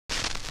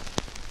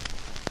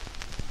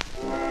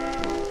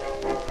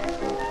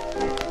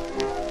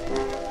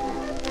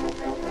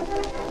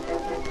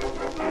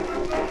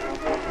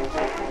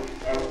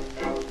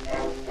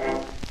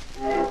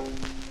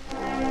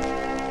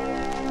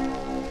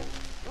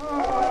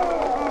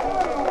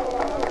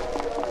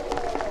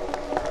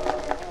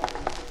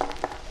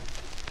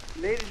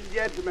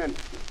gentlemen,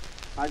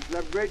 I shall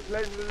have great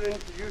pleasure in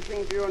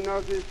introducing to your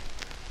notice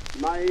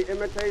my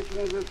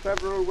imitations of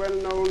several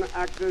well-known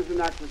actors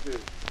and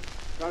actresses,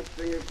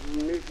 trusting it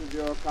will meet with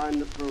your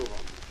kind approval.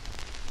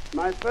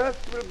 My first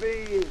will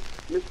be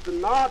Mr.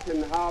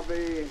 Martin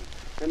Harvey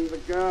in The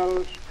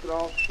Girls'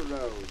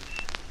 Crossroads.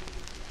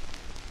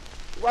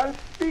 While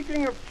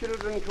speaking of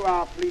children to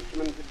our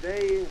policeman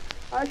today,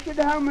 I said,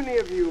 "How many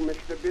of you,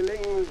 Mr.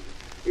 Billings?"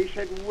 He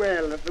said,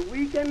 "Well, at the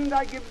weekend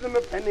I give them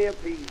a penny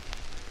apiece.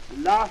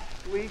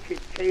 Last week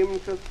it came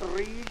to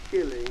 3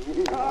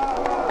 shillings.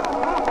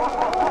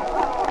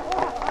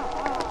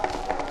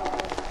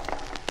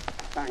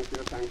 Thank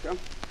you.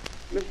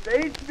 Mr.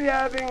 H.B.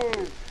 Irving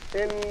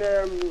in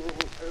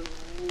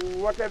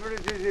whatever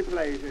it is he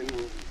plays in.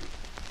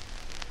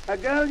 A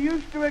girl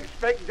used to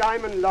expect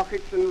diamond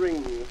lockets and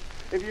rings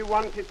if you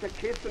wanted to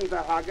kiss and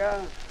to hug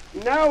her.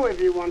 Now if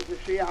you want to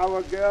see how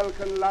a girl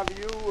can love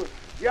you,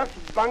 just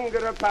bung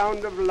her a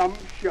pound of lump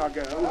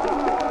sugar.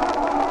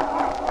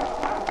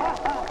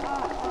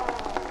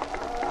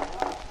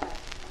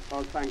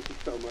 Oh, thank you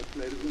so much,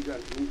 ladies and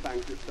gentlemen.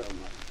 Thank you so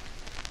much.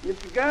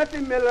 Mr. Gertie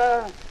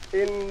Miller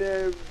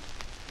in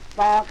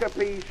Parker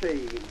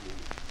P.C.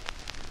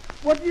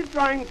 "What are you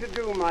trying to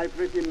do, my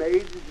pretty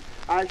maids?"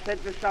 I said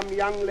to some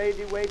young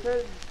lady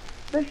waiters.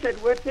 They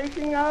said, "We're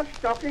taking our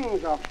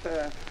stockings off,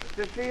 sir,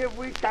 to see if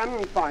we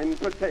can find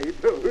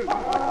potatoes."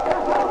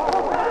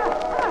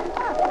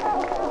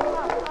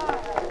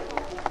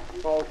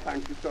 Oh,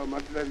 thank you so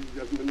much, ladies and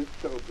gentlemen.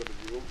 It's so good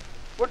of you.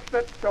 What's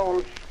that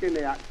tall,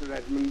 skinny actor,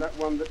 Edmund? That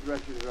one that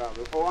dresses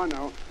rather. Oh, I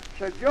know.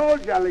 Sir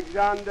George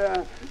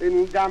Alexander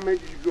in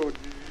Damaged Goods.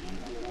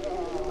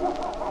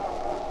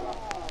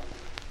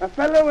 A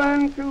fellow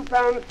earned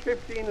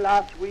 £2.15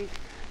 last week,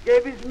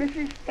 gave his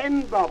missus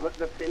 10 bob at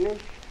the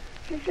finish.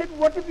 She said,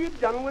 "What have you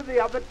done with the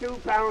other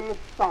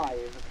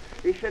 £2.05?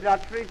 He said, "I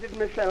treated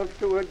myself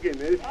to a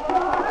Guinness."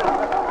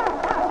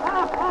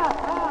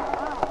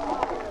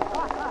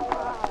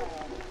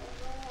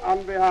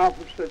 On behalf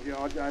of Sir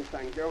George, I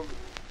thank you.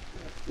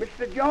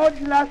 Mr.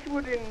 George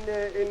Lashwood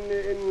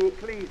in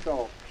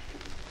Cleethorpes.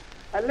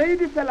 A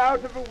lady fell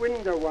out of a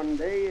window one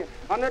day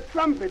on a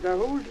trumpeter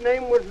whose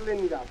name was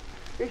Linda.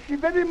 "Is she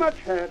very much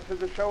hurt?" to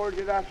the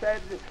soldier, I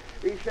said.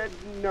 He said,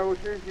 "No,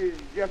 sir, she's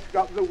just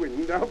got the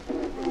window."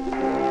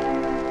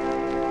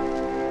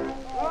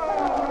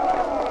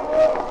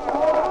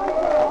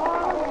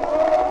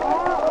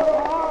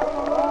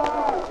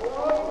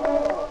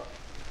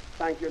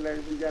 Thank you,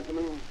 ladies and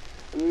gentlemen.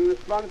 In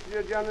response to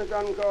your generous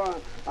encore,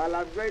 I'll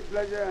have great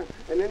pleasure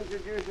in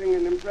introducing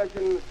an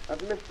impression of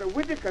Mr.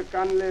 Whittaker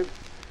Cunliffe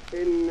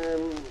in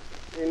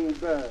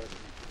Birds.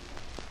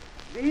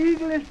 "The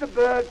eagle is the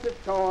bird to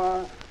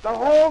soar, the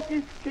hawk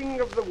is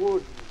king of the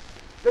woods.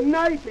 The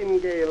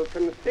nightingale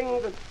can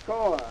sing the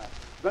score,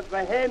 but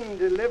the hen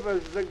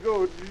delivers the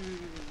goods."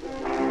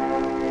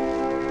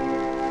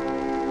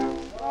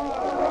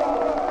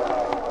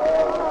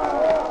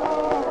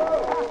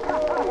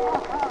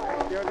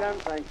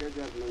 Thank you,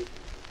 gentlemen.